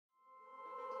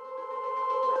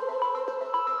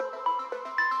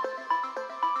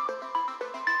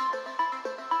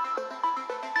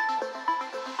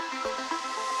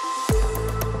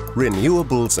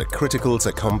Renewables are critical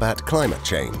to combat climate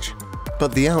change,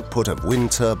 but the output of wind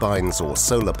turbines or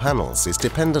solar panels is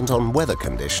dependent on weather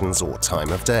conditions or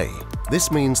time of day.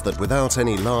 This means that without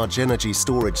any large energy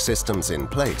storage systems in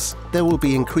place, there will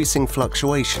be increasing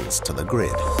fluctuations to the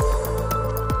grid.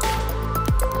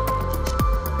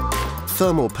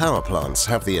 Thermal power plants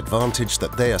have the advantage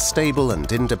that they are stable and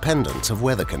independent of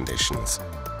weather conditions,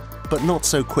 but not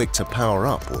so quick to power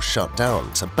up or shut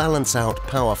down to balance out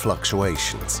power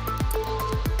fluctuations.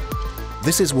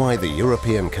 This is why the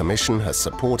European Commission has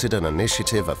supported an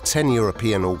initiative of 10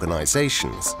 European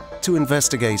organizations to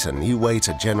investigate a new way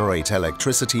to generate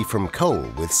electricity from coal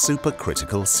with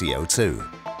supercritical CO2.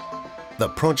 The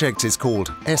project is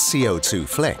called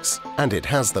sCO2-Flex, and it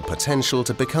has the potential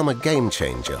to become a game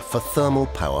changer for thermal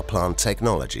power plant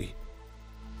technology.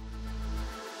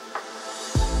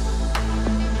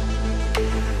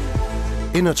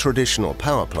 In a traditional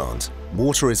power plant,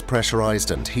 water is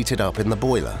pressurized and heated up in the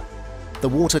boiler. The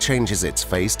water changes its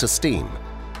phase to steam.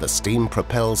 The steam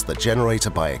propels the generator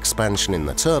by expansion in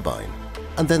the turbine,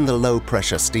 and then the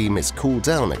low-pressure steam is cooled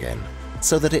down again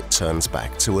so that it turns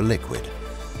back to a liquid.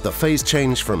 The phase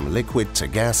change from liquid to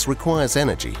gas requires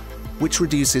energy, which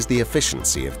reduces the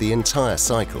efficiency of the entire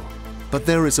cycle. But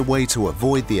there is a way to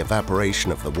avoid the evaporation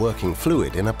of the working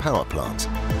fluid in a power plant.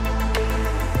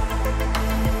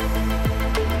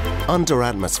 Under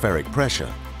atmospheric pressure,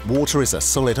 water is a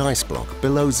solid ice block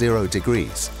below 0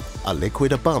 degrees, a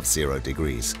liquid above 0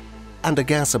 degrees, and a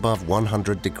gas above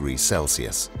 100 degrees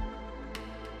Celsius.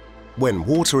 When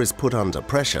water is put under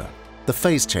pressure, the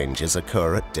phase changes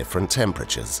occur at different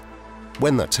temperatures.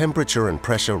 When the temperature and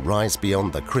pressure rise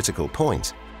beyond the critical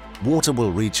point, water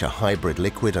will reach a hybrid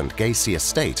liquid and gaseous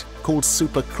state called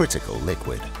supercritical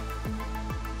liquid.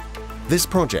 This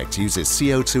project uses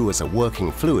CO2 as a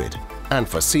working fluid, and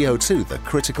for CO2 the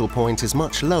critical point is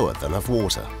much lower than of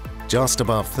water, just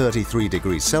above 33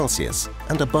 degrees Celsius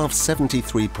and above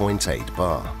 73.8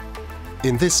 bar.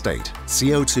 In this state,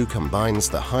 CO2 combines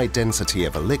the high density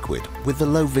of a liquid with the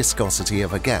low viscosity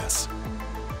of a gas.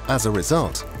 As a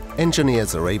result,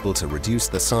 engineers are able to reduce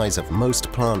the size of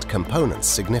most plant components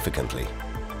significantly.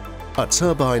 A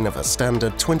turbine of a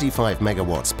standard 25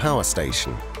 megawatts power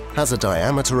station has a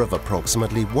diameter of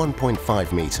approximately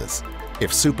 1.5 meters. If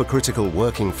supercritical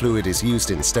working fluid is used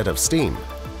instead of steam,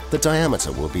 the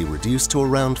diameter will be reduced to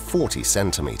around 40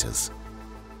 centimeters.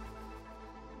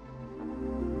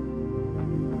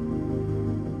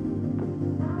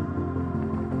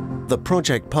 The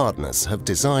project partners have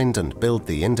designed and built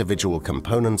the individual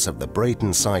components of the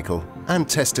Brayton cycle and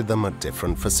tested them at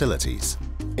different facilities.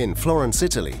 In Florence,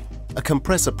 Italy, a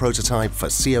compressor prototype for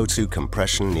CO2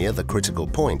 compression near the critical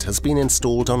point has been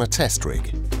installed on a test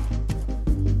rig.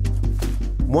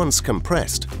 Once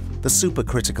compressed, the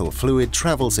supercritical fluid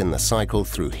travels in the cycle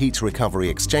through heat recovery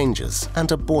exchangers and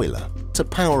a boiler to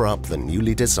power up the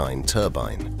newly designed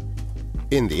turbine.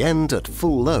 In the end, at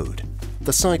full load,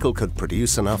 the cycle could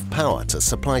produce enough power to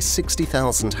supply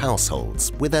 60,000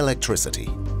 households with electricity.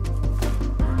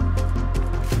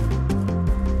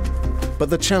 But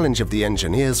the challenge of the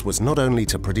engineers was not only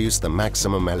to produce the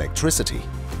maximum electricity,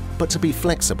 but to be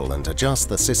flexible and adjust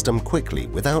the system quickly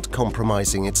without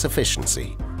compromising its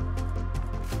efficiency.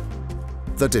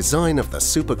 The design of the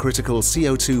supercritical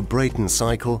CO2 Brayton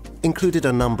cycle included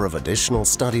a number of additional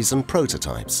studies and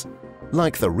prototypes,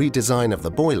 like the redesign of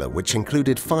the boiler, which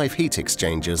included 5 heat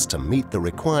exchangers to meet the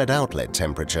required outlet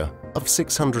temperature of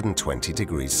 620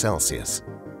 degrees Celsius.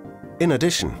 In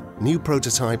addition, new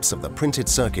prototypes of the printed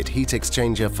circuit heat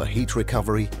exchanger for heat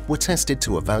recovery were tested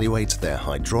to evaluate their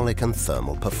hydraulic and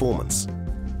thermal performance.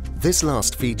 This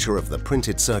last feature of the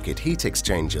printed circuit heat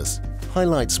exchangers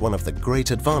highlights one of the great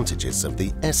advantages of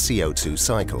the sCO2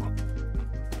 cycle.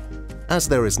 As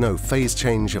there is no phase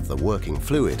change of the working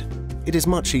fluid, it is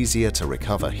much easier to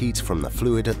recover heat from the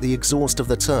fluid at the exhaust of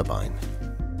the turbine.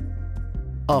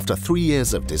 After 3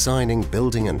 years of designing,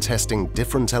 building and testing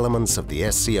different elements of the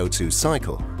sCO2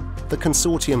 cycle, the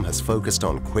consortium has focused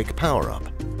on quick power-up,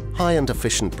 high and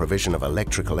efficient provision of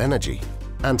electrical energy,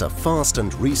 and a fast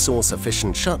and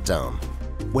resource-efficient shutdown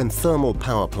when thermal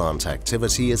power plant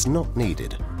activity is not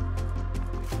needed.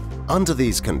 Under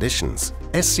these conditions,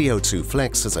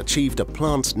 sCO2-Flex has achieved a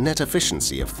plant net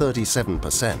efficiency of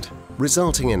 37%,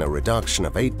 resulting in a reduction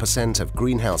of 8% of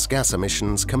greenhouse gas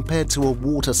emissions compared to a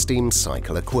water-steam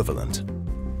cycle equivalent.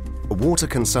 Water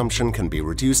consumption can be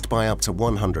reduced by up to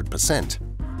 100%,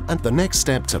 and the next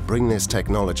step to bring this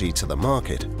technology to the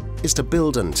market is to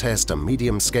build and test a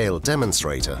medium-scale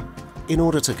demonstrator in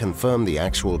order to confirm the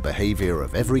actual behavior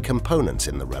of every component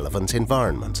in the relevant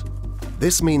environment.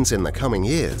 This means in the coming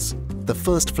years, the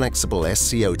first flexible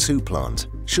sCO2 plant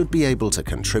should be able to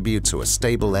contribute to a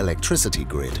stable electricity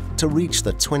grid to reach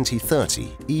the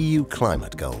 2030 EU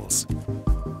climate goals.